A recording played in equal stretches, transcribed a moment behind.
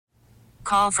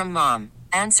call from mom.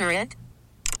 Answer it.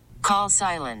 Call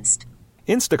silenced.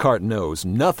 Instacart knows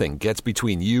nothing gets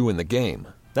between you and the game.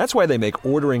 That's why they make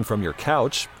ordering from your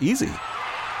couch easy.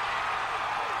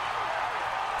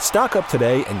 Stock up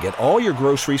today and get all your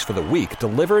groceries for the week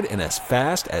delivered in as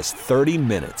fast as 30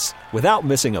 minutes without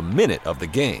missing a minute of the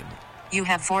game. You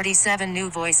have 47 new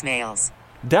voicemails.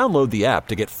 Download the app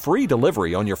to get free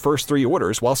delivery on your first 3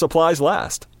 orders while supplies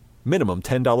last. Minimum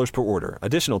 $10 per order.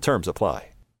 Additional terms apply.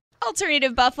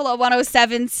 Alternative Buffalo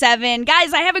 107.7.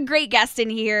 Guys, I have a great guest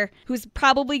in here who's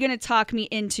probably going to talk me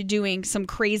into doing some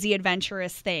crazy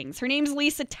adventurous things. Her name's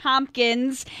Lisa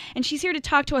Tompkins, and she's here to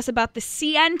talk to us about the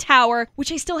CN Tower,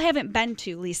 which I still haven't been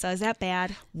to. Lisa, is that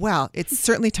bad? Well, it's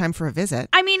certainly time for a visit.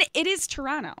 I mean, it is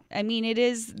Toronto. I mean, it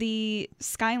is the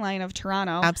skyline of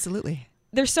Toronto. Absolutely.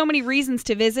 There's so many reasons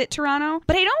to visit Toronto,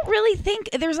 but I don't really think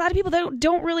there's a lot of people that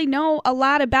don't really know a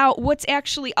lot about what's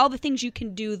actually all the things you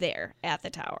can do there at the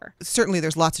tower. Certainly,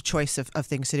 there's lots of choice of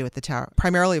things to do at the tower.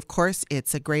 Primarily, of course,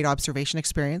 it's a great observation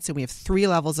experience, and we have 3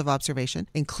 levels of observation,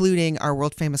 including our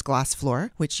world-famous glass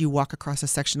floor, which you walk across a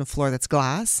section of floor that's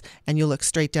glass, and you look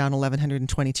straight down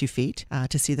 1,122 feet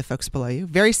to see the folks below you.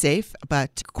 Very safe,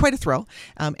 but quite a thrill.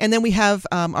 And then we have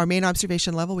our main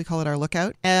observation level. We call it our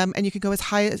lookout, and you can go as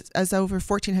high as over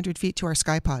 1,400 feet to our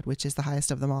sky pod, which is the highest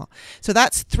of them all. So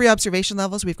that's 3 observation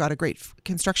levels. We've got a great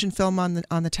construction film on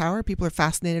the tower. People are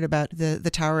fascinated about the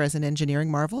tower as an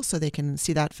engineering marvel, so they can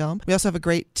see that film. We also have a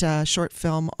great short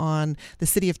film on the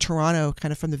city of Toronto,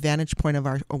 kind of from the vantage point of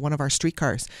one of our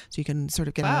streetcars, so you can sort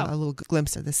of get a little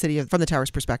glimpse of the city from the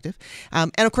tower's perspective.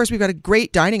 And of course, we've got a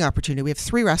great dining opportunity. We have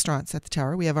 3 restaurants at the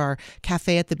tower. We have our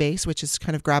cafe at the base, which is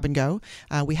kind of grab and go.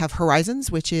 We have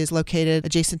Horizons, which is located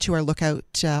adjacent to our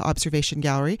lookout observation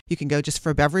gallery. You can go just for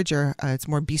a beverage, or it's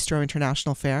more bistro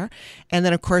international fare. And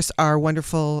then, of course, our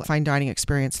wonderful fine dining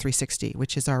experience 360,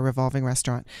 which is our revolving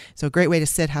restaurant. So a great way to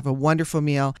sit, have a wonderful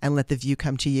meal, and let the view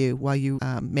come to you while you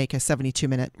make a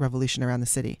 72-minute revolution around the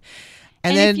city.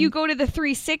 And then, if you go to the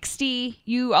 360,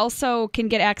 you also can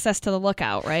get access to the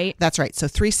lookout, right? That's right. So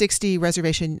 360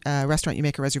 reservation restaurant, you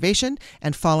make a reservation,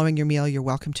 and following your meal, you're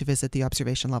welcome to visit the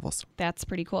observation levels. That's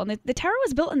pretty cool. And the tower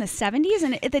was built in the 70s,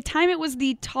 and at the time it was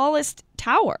the tallest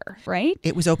tower, right?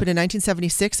 It was opened in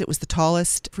 1976. It was the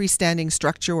tallest freestanding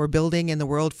structure or building in the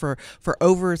world for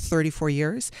over 34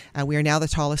 years. We are now the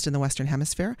tallest in the Western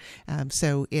Hemisphere.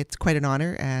 So it's quite an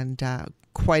honor and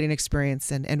quite an experience,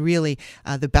 and really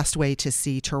the best way to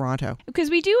see Toronto. Because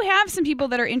we do have some people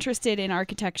that are interested in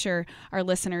architecture, our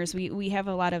listeners. We have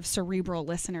a lot of cerebral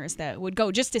listeners that would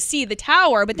go just to see the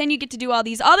tower, but then you get to do all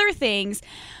these other things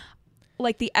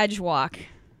like the EdgeWalk.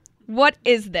 What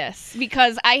is this?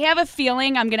 Because I have a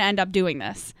feeling I'm going to end up doing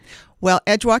this. Well,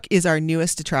 EdgeWalk is our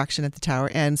newest attraction at the tower,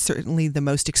 and certainly the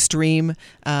most extreme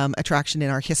attraction in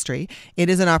our history. It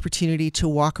is an opportunity to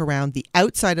walk around the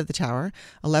outside of the tower,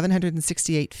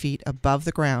 1,168 feet above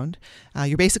the ground.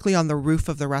 You're basically on the roof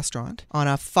of the restaurant on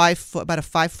about a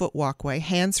 5-foot walkway,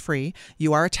 hands-free.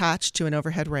 You are attached to an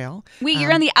overhead rail. Wait,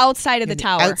 you're on the outside of the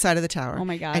tower? Outside of the tower. Oh,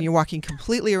 my God. And you're walking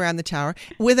completely around the tower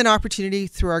with an opportunity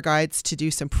through our guides to do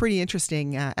some pretty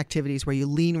interesting activities where you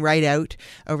lean right out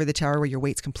over the tower, where your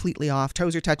weight's completely off,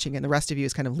 toes are touching, and the rest of you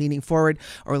is kind of leaning forward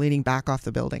or leaning back off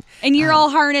the building. And you're all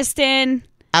harnessed in.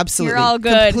 Absolutely. You're all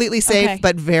good. Completely safe, okay.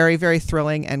 But very, very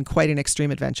thrilling and quite an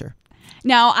extreme adventure.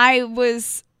 Now, I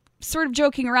was sort of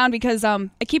joking around because I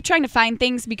keep trying to find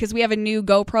things because we have a new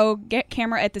GoPro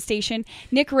camera at the station.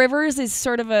 Nick Rivers is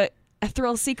sort of a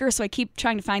thrill seeker, so I keep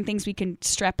trying to find things we can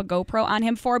strap a GoPro on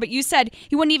him for. But you said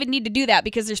you wouldn't even need to do that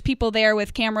because there's people there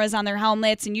with cameras on their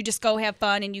helmets, and you just go have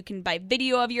fun, and you can buy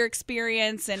video of your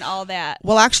experience and all that.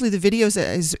 Well, actually, the videos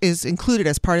is included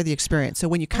as part of the experience. So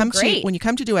when you come to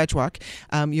do EdgeWalk,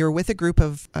 you're with a group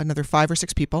of another 5 or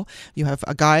 6 people. You have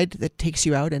a guide that takes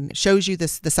you out and shows you the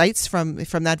sights from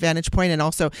that vantage point, and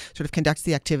also sort of conducts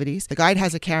the activities. The guide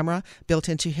has a camera built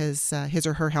into his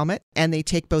or her helmet, and they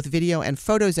take both video and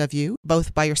photos of you,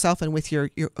 both by yourself and with your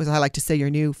as I like to say, your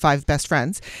new 5 best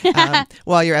friends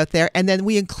while you're out there. And then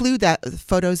we include that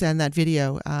photos and that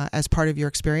video as part of your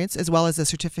experience, as well as a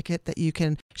certificate that you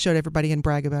can show to everybody and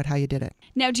brag about how you did it.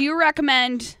 Now, do you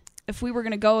recommend, if we were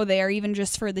going to go there, even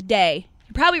just for the day,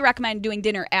 you probably recommend doing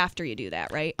dinner after you do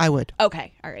that, right? I would.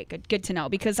 Okay. All right. Good to know,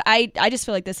 because I just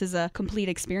feel like this is a complete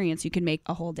experience. You can make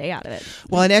a whole day out of it.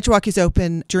 Well, and EdgeWalk is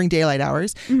open during daylight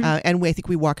hours, and I think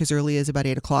we walk as early as about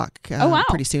 8 o'clock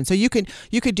pretty soon. So you could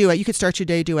do it. You could start your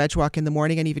day, do EdgeWalk in the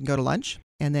morning, and even go to lunch,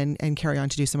 and then carry on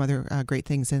to do some other great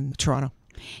things in Toronto.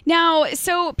 Now,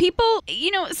 so people,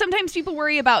 sometimes people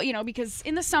worry about, because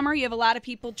in the summer you have a lot of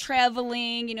people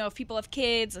traveling, if people have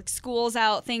kids, like school's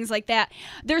out, things like that.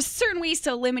 There's certain ways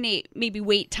to eliminate maybe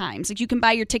wait times. Like you can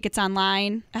buy your tickets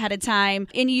online ahead of time,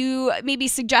 and you maybe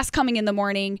suggest coming in the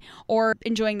morning or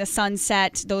enjoying the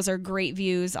sunset. Those are great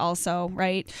views also,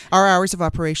 right? Our hours of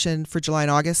operation for July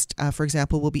and August, for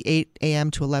example, will be 8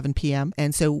 a.m. to 11 p.m.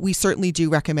 And so we certainly do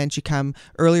recommend you come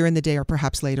earlier in the day or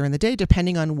perhaps later in the day,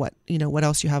 depending on what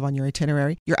else you have on your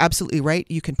itinerary. You're absolutely right.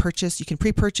 You can pre-purchase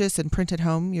and print at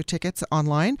home your tickets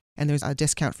online, and there's a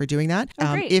discount for doing that.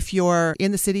 If you're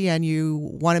in the city and you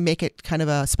want to make it kind of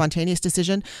a spontaneous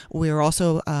decision, we're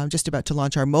also just about to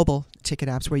launch our mobile ticket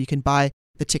apps where you can buy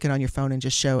the ticket on your phone and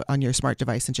just show it on your smart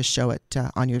device and just show it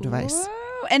on your device.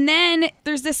 Whoa. And then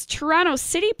there's this Toronto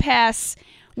City Pass,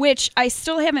 which I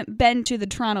still haven't been to the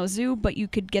Toronto Zoo, but you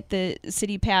could get the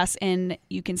City Pass and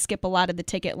you can skip a lot of the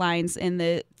ticket lines, and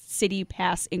the City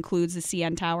Pass includes the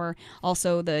CN Tower,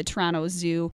 also the Toronto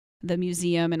Zoo, the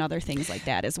museum, and other things like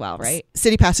that as well, right?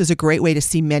 City Pass is a great way to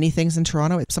see many things in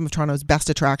Toronto. It's some of Toronto's best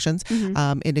attractions.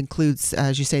 It includes,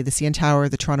 as you say, the CN Tower,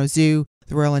 the Toronto Zoo,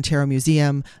 the Royal Ontario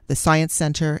Museum, the Science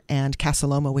Centre, and Casa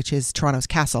Loma, which is Toronto's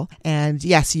castle. And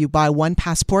yes, you buy one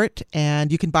passport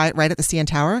and you can buy it right at the CN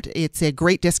Tower. It's a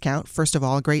great discount, first of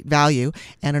all, a great value,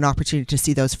 and an opportunity to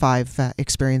see those 5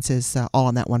 experiences all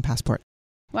on that one passport.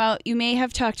 Well, you may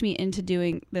have talked me into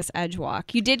doing this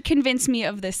EdgeWalk. You did convince me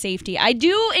of the safety. I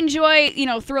do enjoy,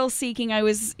 thrill seeking. I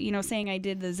was, saying I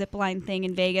did the zip line thing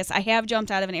in Vegas. I have jumped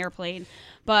out of an airplane,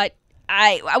 but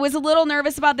I was a little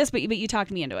nervous about this, but you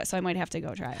talked me into it, so I might have to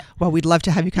go try it. Well, we'd love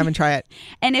to have you come and try it.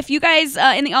 And if you guys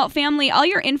in the Alt family, all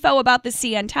your info about the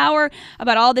CN Tower,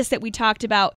 about all this that we talked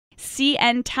about,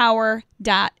 cntower.ca.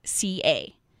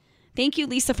 Thank you,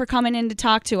 Lisa, for coming in to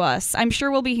talk to us. I'm sure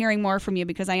we'll be hearing more from you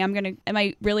because am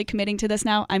I really committing to this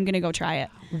now? I'm going to go try it.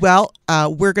 Well,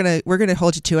 we're gonna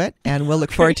hold you to it, and we'll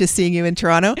look forward to seeing you in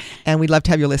Toronto. And we'd love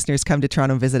to have your listeners come to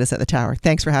Toronto and visit us at the Tower.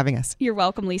 Thanks for having us. You're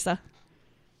welcome, Lisa.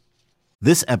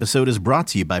 This episode is brought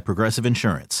to you by Progressive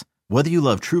Insurance. Whether you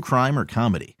love true crime or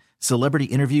comedy, celebrity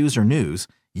interviews or news,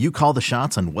 you call the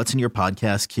shots on what's in your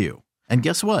podcast queue. And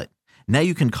guess what? Now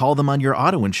you can call them on your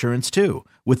auto insurance too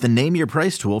with the Name Your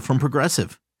Price tool from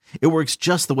Progressive. It works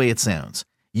just the way it sounds.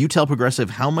 You tell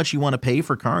Progressive how much you want to pay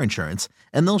for car insurance,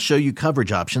 and they'll show you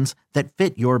coverage options that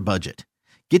fit your budget.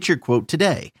 Get your quote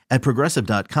today at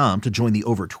Progressive.com to join the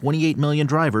over 28 million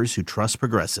drivers who trust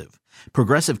Progressive.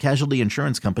 Progressive Casualty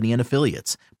Insurance Company and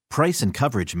Affiliates. Price and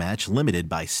coverage match limited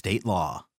by state law.